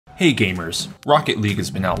Hey gamers, Rocket League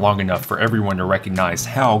has been out long enough for everyone to recognize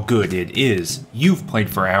how good it is. You've played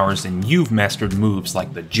for hours and you've mastered moves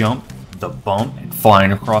like the jump, the bump, and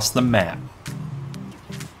flying across the map.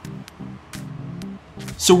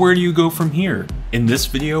 So where do you go from here? In this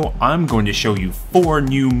video, I'm going to show you 4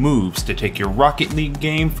 new moves to take your Rocket League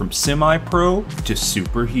game from semi-pro to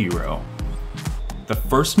superhero. The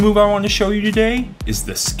first move I want to show you today is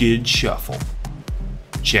the skid shuffle.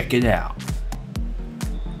 Check it out.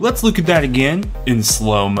 Let's look at that again in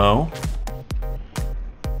slow-mo.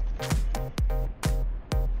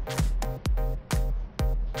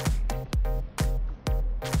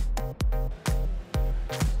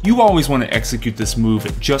 You always want to execute this move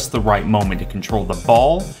at just the right moment to control the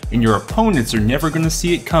ball, and your opponents are never going to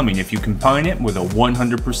see it coming if you combine it with a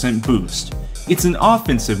 100% boost. It's an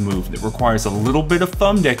offensive move that requires a little bit of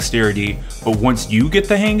thumb dexterity, but once you get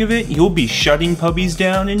the hang of it, you'll be shutting puppies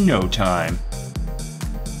down in no time.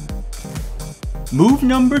 Move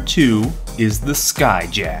number 2 is the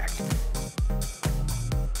Skyjack.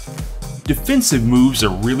 Defensive moves are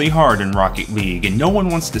really hard in Rocket League and no one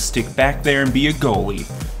wants to stick back there and be a goalie.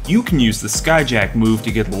 You can use the Skyjack move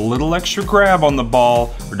to get a little extra grab on the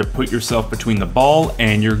ball or to put yourself between the ball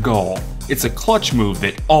and your goal. It's a clutch move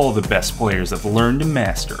that all the best players have learned to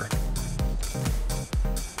master.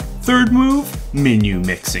 Third move, menu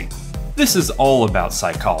mixing. This is all about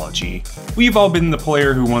psychology. We've all been the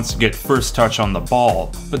player who wants to get first touch on the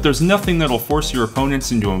ball, but there's nothing that'll force your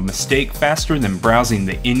opponents into a mistake faster than browsing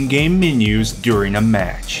the in-game menus during a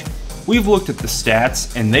match. We've looked at the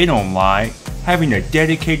stats, and they don't lie. Having a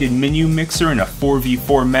dedicated menu mixer in a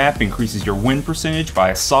 4v4 map increases your win percentage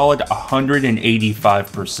by a solid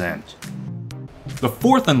 185%. The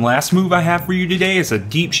fourth and last move I have for you today is a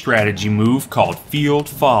deep strategy move called field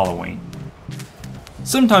following.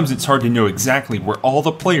 Sometimes it's hard to know exactly where all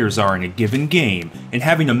the players are in a given game, and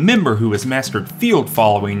having a member who has mastered field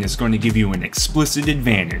following is going to give you an explicit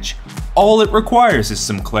advantage. All it requires is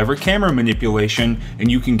some clever camera manipulation and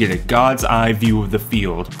you can get a god's eye view of the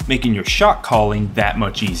field, making your shot calling that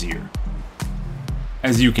much easier.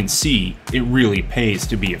 As you can see, it really pays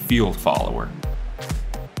to be a field follower.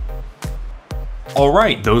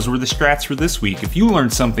 Alright, those were the strats for this week. If you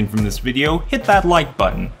learned something from this video, hit that like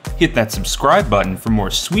button. Hit that subscribe button for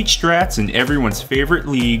more sweet strats in everyone's favorite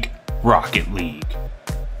league, Rocket League.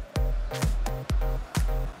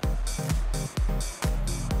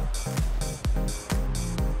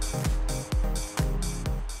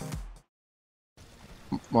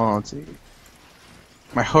 Well, let's see.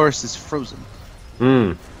 My horse is frozen.